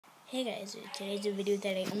Hey guys, today's a video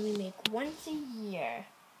that I only make once a year,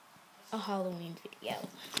 a Halloween video.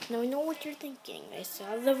 Now I know what you're thinking. I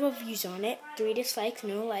saw the reviews on it, 3 dislikes,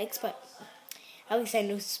 no likes, but at least I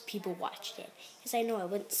know people watched it. Because I know I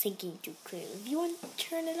wasn't thinking too clearly. If you want to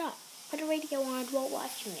turn it up, put a radio on while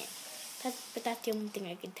watching it. But that's the only thing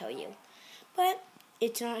I can tell you. But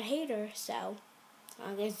it's not a hater, so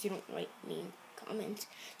I guess you don't write mean comments.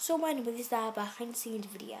 So anyway, this is a behind the scenes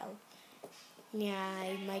video. Yeah,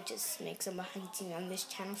 I might just make some behind the scenes on this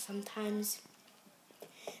channel sometimes.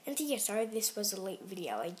 And so yeah, sorry this was a late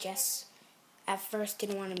video. I just at first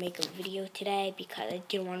didn't want to make a video today because I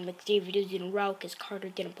didn't want to make 3 videos in a row because Carter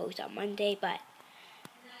didn't post on Monday, but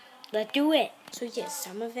let's do it. So yeah,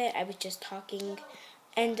 some of it I was just talking,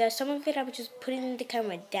 and some of it I was just putting the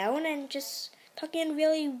camera down and just talking in a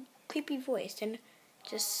really creepy voice and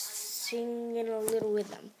just singing a little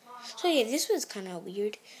rhythm. So yeah, this was kind of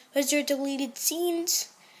weird. Was there deleted scenes?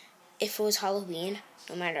 If it was Halloween,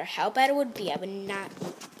 no matter how bad it would be, I would not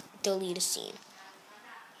delete a scene.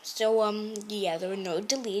 So yeah, there were no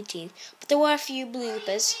deleted scenes, but there were a few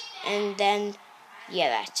bloopers, and then yeah,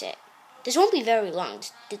 that's it. This won't be very long.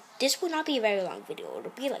 This will not be a very long video.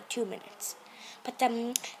 It'll be like 2 minutes. But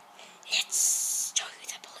let's show you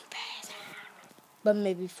the bloopers. But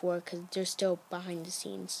maybe 4, because they're still behind the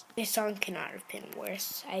scenes. This song cannot have been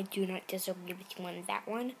worse. I do not disagree with you on that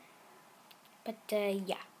one. But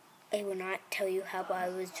yeah. I will not tell you how I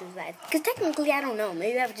was revived. Because technically, I don't know.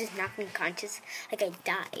 Maybe I was just knocked unconscious, like I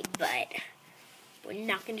died. But we're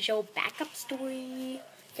not going to show a backup story.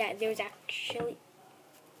 Yeah, there's actually...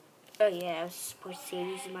 Oh yeah, I was supposed to say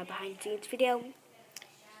this in my behind the scenes video.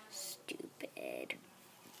 Stupid.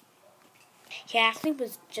 Yeah, I actually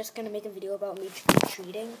was just going to make a video about me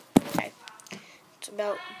trick-or-treating. Okay.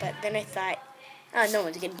 But then I thought, oh, no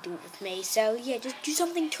one's going to do it with me. So yeah, just do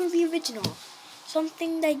something totally original.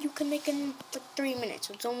 Something that you can make in like 3 minutes.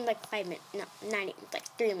 It's only like 5 minutes. No, 9,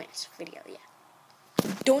 like 3 minutes video,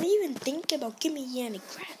 yeah. Don't even think about giving me any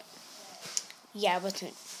crap. Yeah, I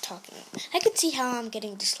wasn't talking. I could see how I'm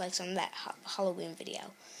getting dislikes on that Halloween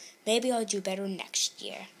video. Maybe I'll do better next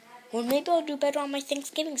year. Or maybe I'll do better on my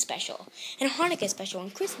Thanksgiving special, and Hanukkah special,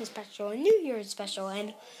 and Christmas special, and New Year's special,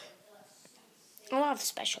 and a lot of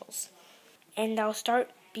specials. And I'll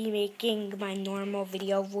be making my normal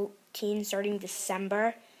video routine starting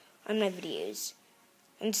December on my videos.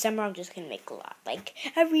 In December, I'm just going to make a lot. Like,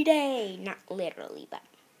 every day. Not literally, but...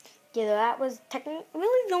 yeah, that was technically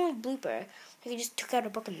really the only blooper. Like, I just took out a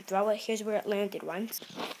book and throw it. Here's where it landed once.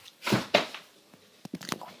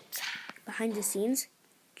 Behind the scenes,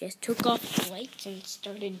 just took off the lights and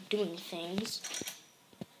started doing things.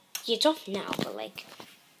 Yeah, it's off now, but like,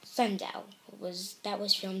 sundown that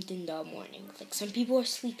was filmed in the morning. Like, some people were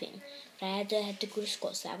sleeping, but I had to go to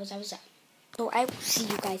school, so I was up. So I will see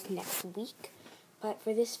you guys next week. But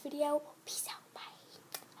for this video, peace out, bye.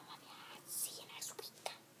 I love ya. See you next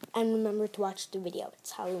week. And remember to watch the video.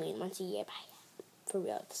 It's Halloween once a year, bye.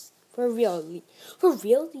 For real,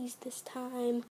 this time.